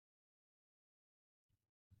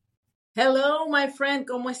Hello, my friend,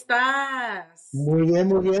 ¿cómo estás? Muy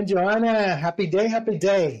bien, Joanna. Happy day, happy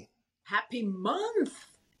day. Happy month.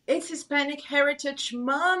 It's Hispanic Heritage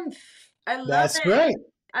Month. I love That's it. right.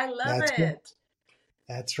 I love That's right. it.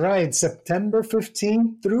 That's right. September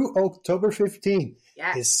 15th through October 15th,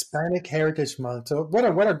 Yes. Hispanic Heritage Month. So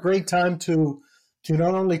what a great time to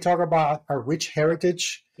not only talk about our rich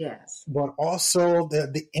heritage, Yes. but also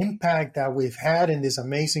the impact that we've had in this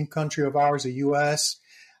amazing country of ours, the U.S.,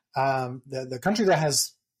 the country that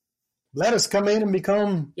has let us come in and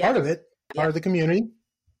become part Yep. of it, part of Yep. the community.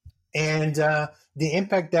 And the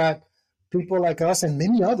impact that people like us and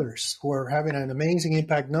many others who are having an amazing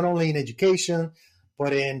impact, not only in education,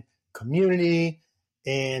 but in community,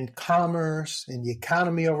 in commerce, in the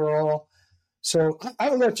economy overall. So I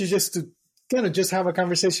would let you just to kind of just have a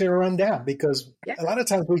conversation around that because Yep. a lot of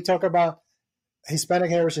times we talk about Hispanic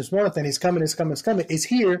Heritage Month and it's coming, it's coming, it's coming. It's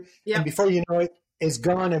here, and Yep. before you know it, it's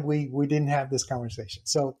gone, and we didn't have this conversation.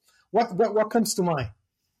 So what comes to mind?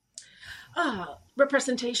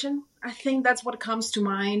 Representation. I think that's what comes to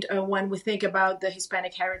mind when we think about the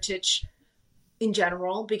Hispanic heritage in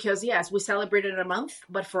general. Because yes, we celebrate it in a month,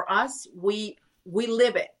 but for us, we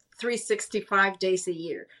live it 365 days a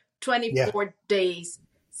year, Yeah, 24 days,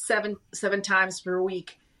 seven times per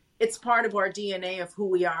week. It's part of our DNA of who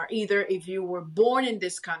we are. Either if you were born in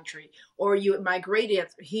this country or you migrated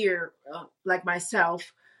here, like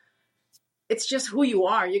myself, it's just who you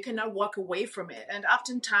are. You cannot walk away from it. And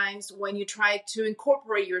oftentimes, when you try to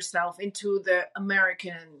incorporate yourself into the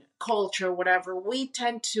American culture, whatever, we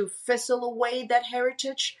tend to fizzle away that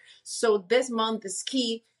heritage. So, this month is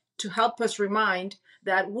key to help us remind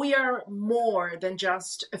that we are more than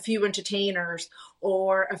just a few entertainers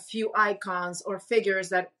or a few icons or figures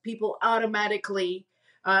that people automatically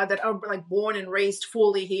that are like born and raised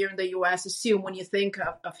fully here in the US assume when you think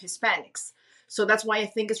of Hispanics. So that's why I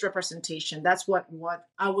think it's representation. That's what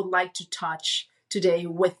I would like to touch today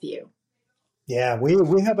with you. yeah,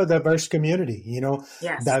 we have a diverse community,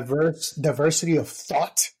 Yes. diversity of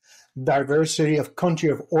thought, diversity of country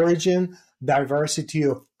of origin, diversity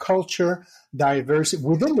of culture, diversity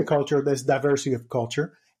within the culture. There's diversity of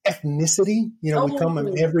culture, ethnicity. We come in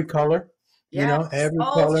Oh, every color. yes. Every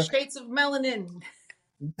All color. shades of melanin.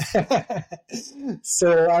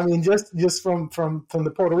 So I mean, just from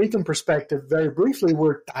the Puerto Rican perspective, very briefly,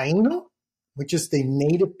 we're Taino, which is the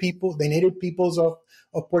native peoples of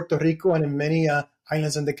Puerto Rico and in many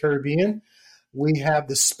islands in the Caribbean. We have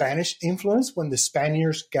the Spanish influence when the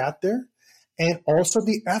Spaniards got there, and also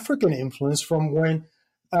the African influence from when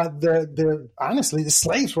the honestly the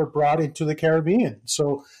slaves were brought into the Caribbean.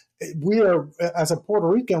 So we are, as a Puerto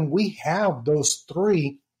Rican, we have those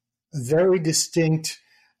three very distinct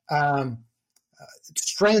um,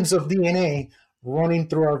 strands of DNA running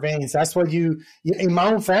through our veins. That's why in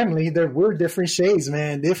my own family, we're different shades,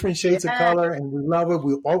 man, different shades of Yeah. color, and we love it.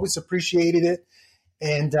 We always appreciated it,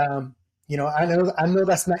 and I know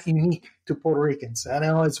that's not unique to Puerto Ricans. I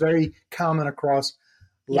know it's very common across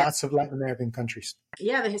Yeah. lots of Latin American countries.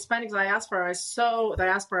 Yeah, the Hispanic diaspora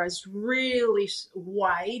is really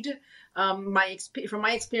wide. From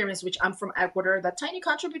my experience, which I'm from Ecuador, that tiny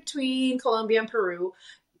country between Colombia and Peru,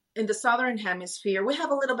 in the southern hemisphere, we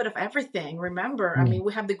have a little bit of everything. Remember, I Mm. mean,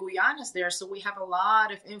 we have the Guyanas there, so we have a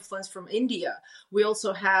lot of influence from India. We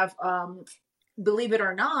also have, believe it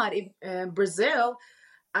or not, in Brazil,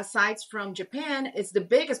 aside from Japan, it's the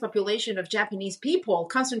biggest population of Japanese people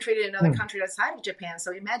concentrated in another Mm. country outside of Japan.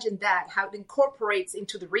 So imagine that, how it incorporates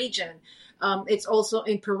into the region. It's also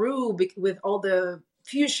in Peru with all the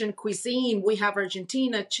fusion cuisine. We have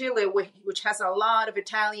Argentina, Chile, which has a lot of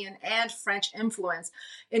Italian and French influence.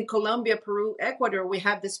 In Colombia, Peru, Ecuador, we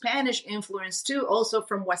have the Spanish influence too, also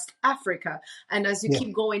from West Africa. And as you Yeah.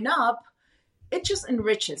 keep going up, it just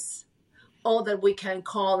enriches all that we can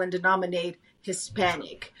call and denominate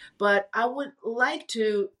Hispanic. But I would like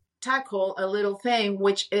to tackle a little thing,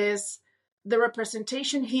 which is the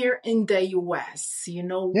representation here in the US. Yeah.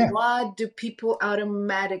 What do people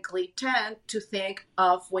automatically tend to think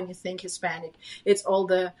of when you think Hispanic? It's all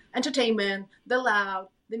the entertainment, the loud,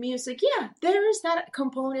 the music. Yeah, there is that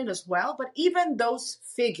component as well. But even those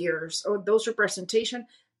figures or those representation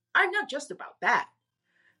are not just about that.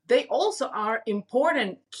 They also are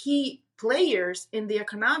important key players in the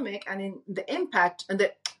economic and in the impact and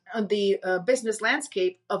the business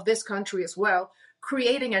landscape of this country as well,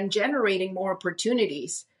 creating and generating more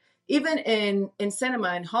opportunities. Even in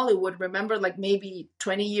cinema in Hollywood, remember, like maybe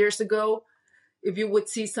 20 years ago, if you would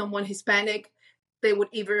see someone Hispanic, they would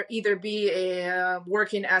either be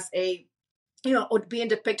working as or being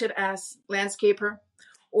depicted as landscaper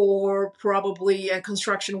or probably a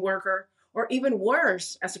construction worker or even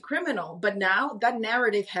worse, as a criminal. But now that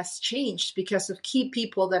narrative has changed because of key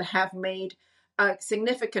people that have made a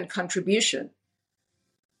significant contribution.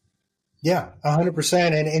 Yeah,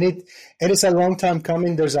 100%. And it's a long time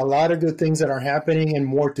coming. There's a lot of good things that are happening and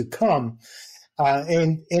more to come.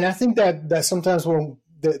 And I think that sometimes when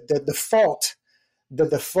the default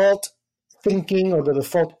thinking or the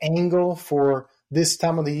default angle for this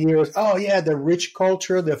time of the year is, oh yeah, the rich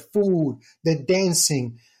culture, the food, the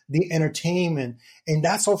dancing, the entertainment, and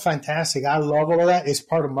that's all fantastic. I love all of that. It's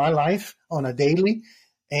part of my life on a daily,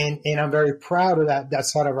 and I'm very proud of that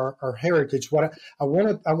side of our heritage. What I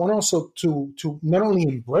want also to not only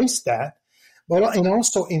embrace that, but and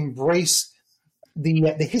also embrace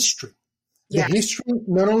the history. The history,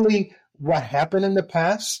 not only what happened in the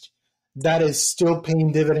past that is still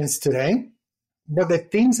paying dividends today, but the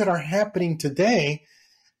things that are happening today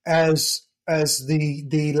as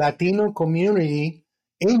the Latino community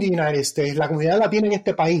in the United States, la comunidad latina en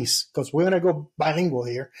este país, because we're going to go bilingual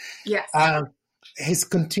here, yes,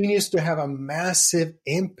 continues to have a massive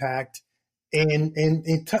impact, and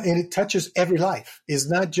it touches every life. It's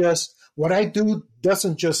not just what I do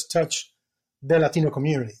doesn't just touch the Latino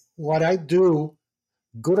community. What I do,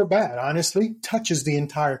 good or bad, honestly, touches the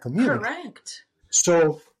entire community. Correct.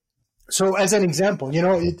 So as an example, you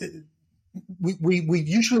know, we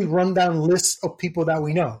usually run down lists of people that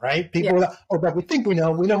we know, right? People that we think we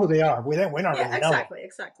know who they are. We're not really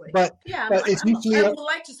exactly. But it's usually I would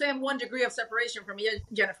like to say I'm 1 degree of separation from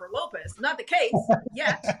Jennifer Lopez. Not the case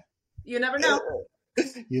yet. You never know.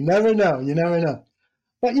 You never know.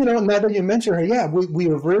 But, you know, now that you mention her, yeah, we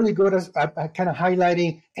are really good at kind of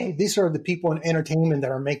highlighting, hey, these are the people in entertainment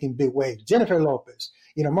that are making big waves. Jennifer Lopez,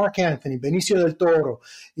 you know, Mark Anthony, Benicio del Toro,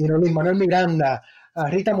 you know, Lin-Manuel Miranda,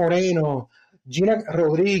 Rita Moreno, Gina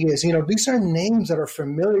Rodriguez. You know, these are names that are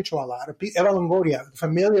familiar to a lot of people. Eva Longoria,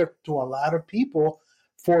 familiar to a lot of people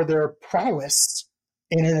for their prowess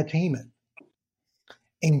in entertainment.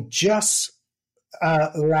 And just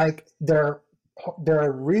like they're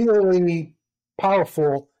really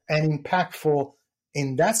powerful and impactful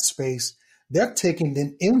in that space, they're taking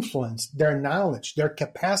the influence, their knowledge, their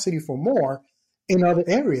capacity for more in other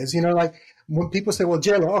areas. You know, like when people say, well,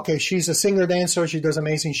 J-Lo, okay, she's a singer dancer, she does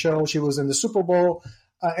amazing shows, she was in the Super Bowl,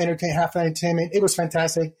 half entertainment, it was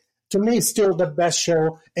fantastic. To me, it's still the best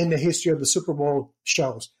show in the history of the Super Bowl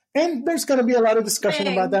shows. And there's going to be a lot of discussion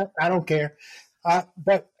about that. I don't care.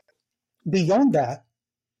 But beyond that,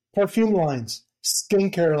 perfume lines,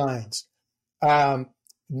 skincare lines,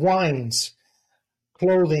 wines,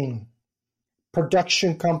 clothing,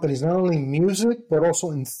 production companies, not only music, but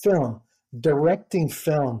also in film, directing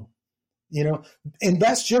film, you know, and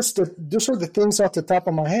that's just those are the things off the top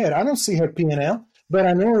of my head. I don't see her P&L, but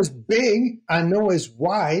I know it's big, I know it's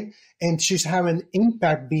wide, and she's having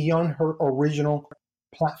impact beyond her original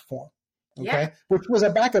platform. Okay, which was a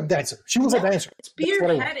backup dancer. She was a dancer.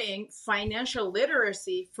 Spearheading financial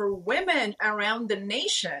literacy for women around the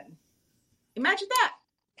nation. Imagine that.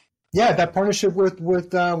 Yeah, that partnership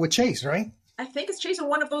with Chase, right? I think it's Chase and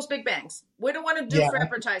one of those big banks. We don't want to do for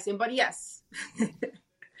advertising, but yes.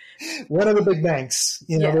 One of the big banks.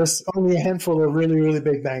 You know, there's only a handful of really, really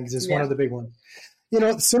big banks. It's one of the big ones. You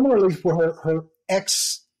know, similarly for her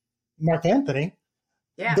ex, Mark Anthony,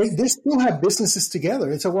 they still have businesses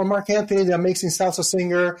together. It's Mark Anthony, the amazing salsa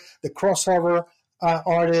singer, the crossover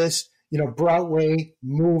artist, you know, Broadway,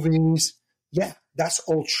 movies. Yeah, that's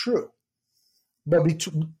all true. But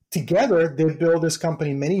together, they built this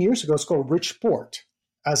company many years ago. It's called Richport,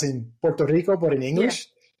 as in Puerto Rico, but in English.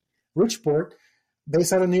 Yeah. Richport,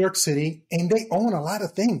 based out of New York City, and they own a lot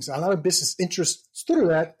of things, a lot of business interests through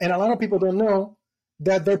that. And a lot of people don't know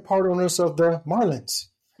that they're part owners of the Marlins,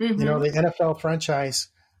 you know, the NFL franchise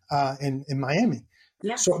in Miami.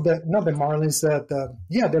 Yeah. So not the Marlins,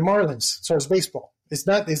 the Marlins. So it's baseball. It's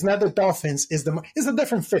not the Dolphins. It's a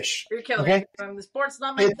different fish. You're killing me. The sport's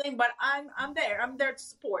not my thing, but I'm there. I'm there to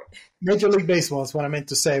support. Major League Baseball is what I meant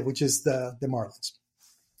to say, which is the Marlins.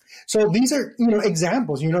 So these are, you know,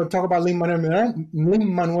 examples. You know, talk about Lin-Manuel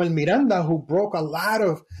Miranda, who broke a lot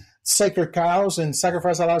of sacred cows and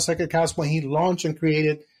sacrificed a lot of sacred cows when he launched and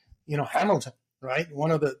created, you know, Hamilton, right?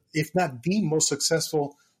 One of the, if not the most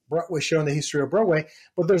successful Broadway show in the history of Broadway.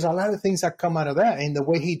 But there's a lot of things that come out of that, and the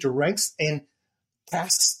way he directs and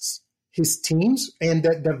casts his teams and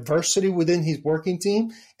the diversity within his working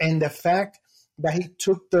team, and the fact that he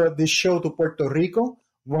took the show to Puerto Rico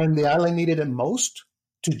when the island needed it most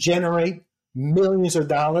to generate millions of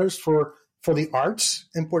dollars for the arts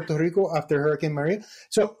in Puerto Rico after Hurricane Maria.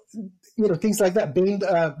 So, you know, things like that,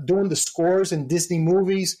 doing the scores in Disney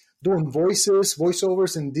movies, doing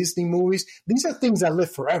voiceovers in Disney movies. These are things that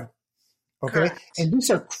live forever. Okay. Correct. And these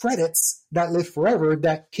are credits that live forever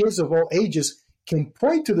that kids of all ages can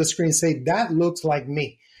point to the screen and say, that looks like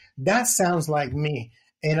me. That sounds like me.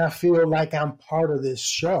 And I feel like I'm part of this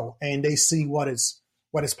show, and they see what is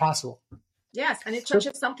possible. Yes, and it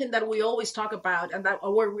touches something that we always talk about, and that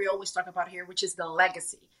a word we always talk about here, which is the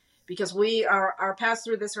legacy. Because our pass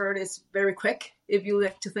through this earth is very quick, if you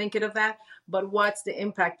like to think it of that. But what's the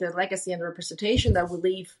impact, the legacy, and the representation that we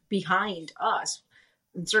leave behind us?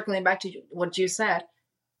 And circling back to what you said,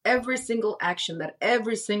 every single action that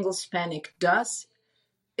every single Hispanic does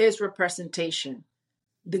is representation,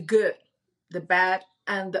 the good, the bad,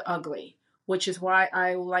 and the ugly, which is why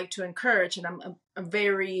I like to encourage, and I'm a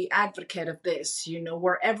very advocate of this,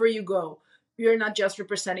 wherever you go, you're not just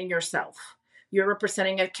representing yourself. You're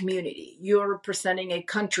representing a community. You're representing a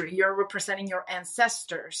country. You're representing your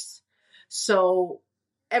ancestors. So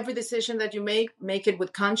every decision that you make it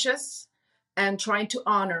with conscience and trying to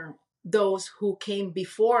honor those who came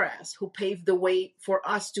before us, who paved the way for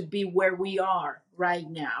us to be where we are right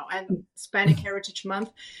now. And Hispanic Heritage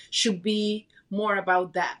Month should be more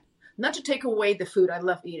about that. Not to take away the food I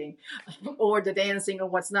love eating or the dancing or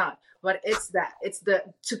what's not, but it's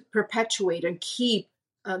to perpetuate and keep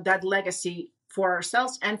that legacy for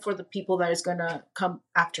ourselves and for the people that is going to come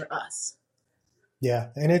after us. Yeah.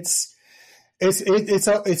 And it's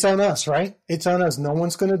on us, right? It's on us. No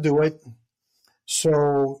one's going to do it.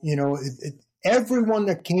 So, everyone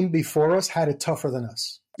that came before us had it tougher than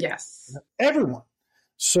us. Yes. Everyone.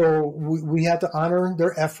 So we had to honor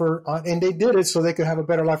their effort, and they did it so they could have a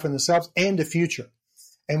better life for themselves and the future.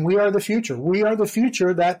 And we are the future. We are the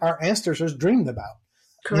future that our ancestors dreamed about.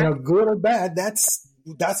 Correct. Good or bad,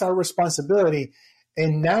 that's our responsibility.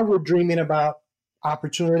 And now we're dreaming about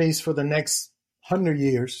opportunities for the next 100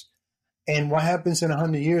 years. And what happens in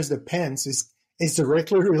 100 years depends, is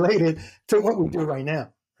directly related to what we do right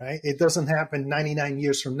now, right? It doesn't happen 99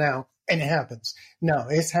 years from now and it happens. No,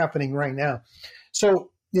 it's happening right now. So,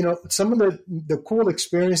 some of the cool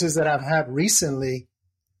experiences that I've had recently,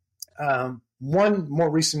 one more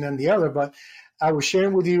recent than the other, but I was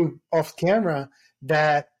sharing with you off camera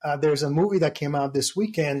that there's a movie that came out this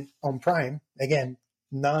weekend on Prime. Again,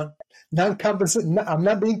 non-compensated. I'm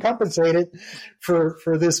not being compensated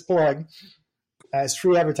for this plug as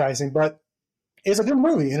free advertising, but it's a good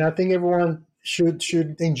movie, and I think everyone should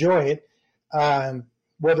enjoy it.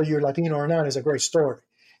 Whether you're Latino or not, it's a great story.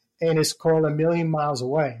 And it's called A Million Miles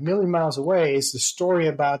Away. A Million Miles Away is the story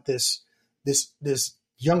about this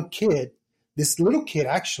young kid, this little kid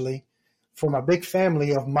actually, from a big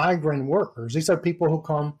family of migrant workers. These are people who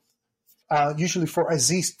come usually for a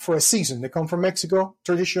season. They come from Mexico,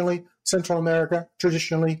 traditionally, Central America,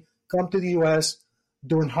 traditionally, come to the U.S.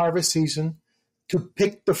 during harvest season to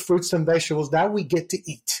pick the fruits and vegetables that we get to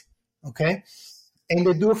eat, okay? And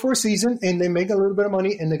they do it for a season, and they make a little bit of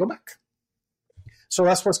money, and they go back. So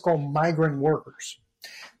that's what's called migrant workers.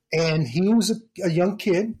 And he was a young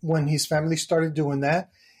kid when his family started doing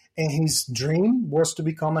that, and his dream was to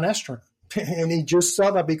become an astronaut. And he just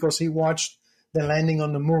saw that because he watched the landing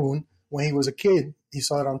on the moon when he was a kid. He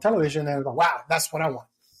saw it on television, and he thought, wow, that's what I want.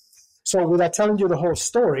 So without telling you the whole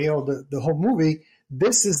story or the whole movie,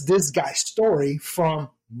 this is this guy's story from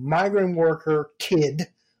migrant worker kid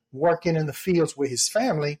working in the fields with his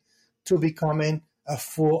family to becoming a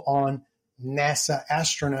full-on NASA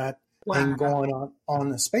astronaut. Wow. And going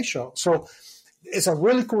on a space shuttle. So it's a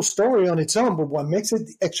really cool story on its own, but what makes it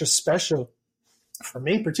extra special for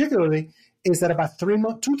me particularly is that about 3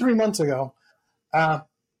 months ago,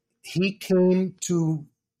 he came to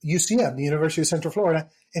UCF, the University of Central Florida.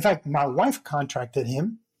 In fact, my wife contracted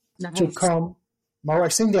him to come. My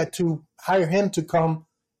wife Cynthia to hire him to come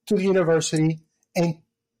to the university and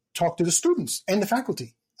talk to the students and the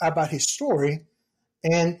faculty about his story.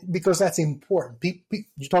 And because that's important.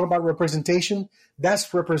 You talk about representation,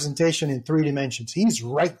 that's representation in 3 dimensions. He's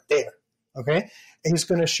right there, okay? And he's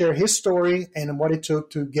going to share his story and what it took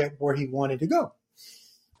to get where he wanted to go.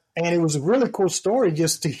 And it was a really cool story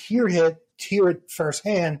just to hear it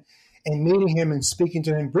firsthand and meeting him and speaking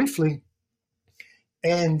to him briefly.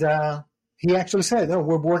 And he actually said, no,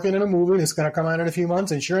 we're working on a movie. And it's going to come out in a few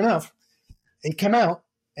months. And sure enough, it came out.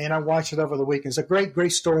 And I watched it over the weekend. It's a great,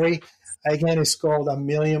 great story. Again, it's called A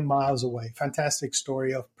Million Miles Away. Fantastic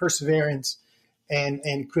story of perseverance and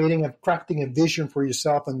crafting a vision for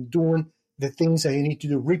yourself and doing the things that you need to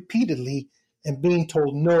do repeatedly and being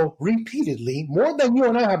told no repeatedly, more than you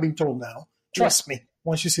and I have been told now. Trust me,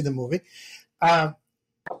 once you see the movie. And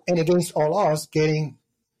against all odds,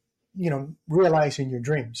 realizing your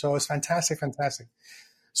dream. So it's fantastic, fantastic.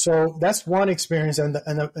 So that's one experience. And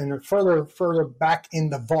further back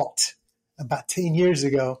in the vault, about 10 years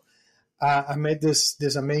ago, I met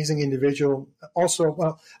this amazing individual.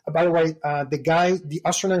 Also, by the way, the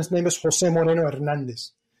astronaut's name is Jose Moreno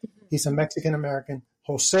Hernandez. He's a Mexican American,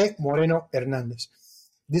 Jose Moreno Hernandez.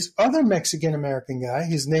 This other Mexican American guy,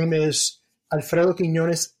 his name is Alfredo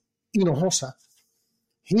Quiñones Hinojosa.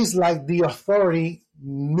 He's like the authority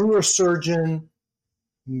neurosurgeon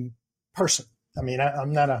person. I mean,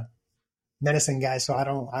 I'm not a medicine guy, so I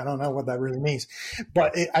don't know what that really means.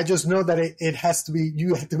 But I just know that it has to be,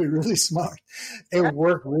 you have to be really smart and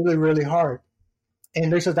work really, really hard. And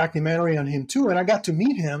there's a documentary on him too. And I got to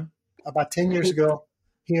meet him about 10 years ago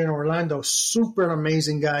here in Orlando. Super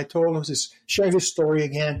amazing guy. Told us shared his story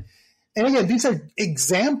again. And again, these are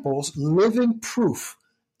examples, living proof,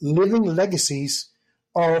 living legacies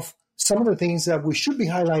of some of the things that we should be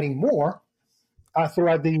highlighting more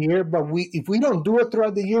throughout the year. But if we don't do it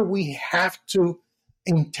throughout the year, we have to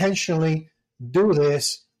intentionally do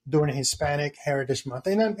this during Hispanic Heritage Month.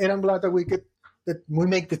 And I'm glad that we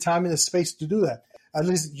make the time and the space to do that. At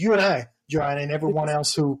least you and I, Joanna, and everyone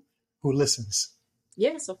else who listens.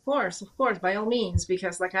 Yes, of course, by all means,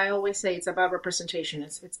 because like I always say, it's about representation.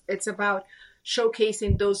 It's about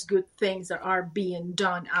showcasing those good things that are being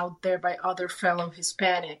done out there by other fellow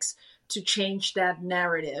Hispanics to change that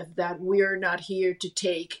narrative that we are not here to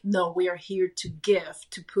take. No, we are here to give,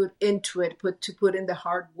 to put into it, to put in the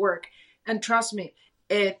hard work. And trust me,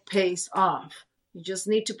 it pays off. You just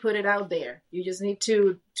need to put it out there. You just need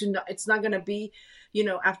to it's not going to be,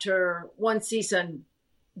 after one season,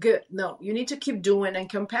 good. No, you need to keep doing and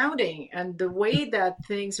compounding. And the way that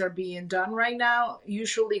things are being done right now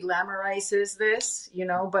usually glamorizes this,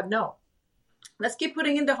 but no. Let's keep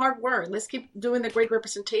putting in the hard work. Let's keep doing the great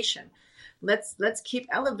representation. Let's keep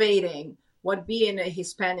elevating what being a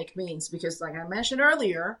Hispanic means. Because like I mentioned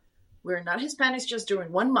earlier, we're not Hispanics just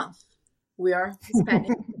during 1 month. We are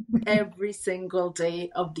Hispanic every single day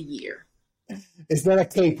of the year. It's not a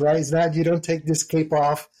cape, right? It's not, you don't take this cape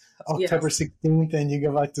off October 16th and you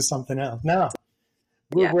go back to something else. No,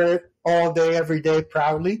 we wear it all day, every day,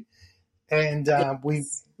 proudly. And we,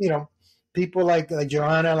 people like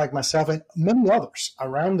Joanna, like myself, and many others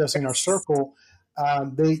around us in our circle,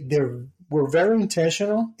 we're very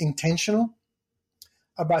intentional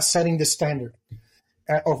about setting the standard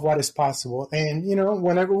of what is possible. And,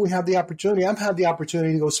 whenever we have the opportunity, I've had the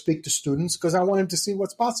opportunity to go speak to students because I want them to see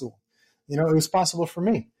what's possible. It was possible for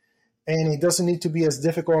me. And it doesn't need to be as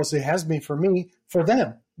difficult as it has been for me, for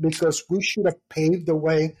them, because we should have paved the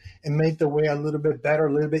way and made the way a little bit better,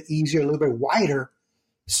 a little bit easier, a little bit wider,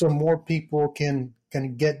 so more people can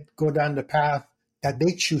go down the path that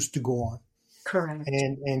they choose to go on. Correct.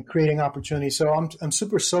 And creating opportunities. So I'm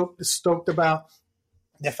super stoked about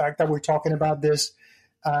the fact that we're talking about this.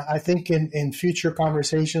 I think in future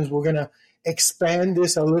conversations, we're going to expand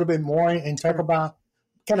this a little bit more and talk about,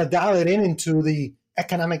 kind of dial it into the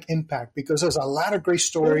economic impact, because there's a lot of great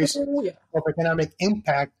stories of economic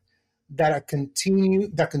impact that continue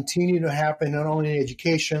to happen, not only in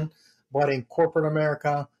education, but in corporate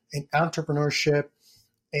America, in entrepreneurship,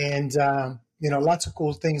 and lots of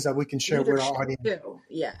cool things that we can share with our audience. Too.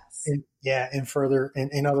 Yes. And further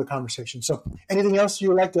in other conversations. So, anything else you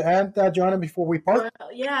would like to add, Joanna, before we part? Well,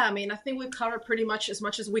 I think we covered pretty much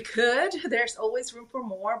as we could. There's always room for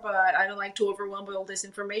more, but I don't like to overwhelm with all this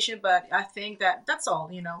information. But I think that's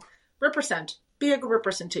all. Represent. Be a good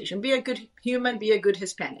representation. Be a good human. Be a good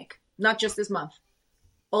Hispanic. Not just this month.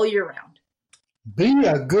 All year round. Be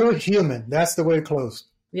a good human. That's the way to close.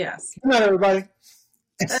 Yes. Good night, everybody.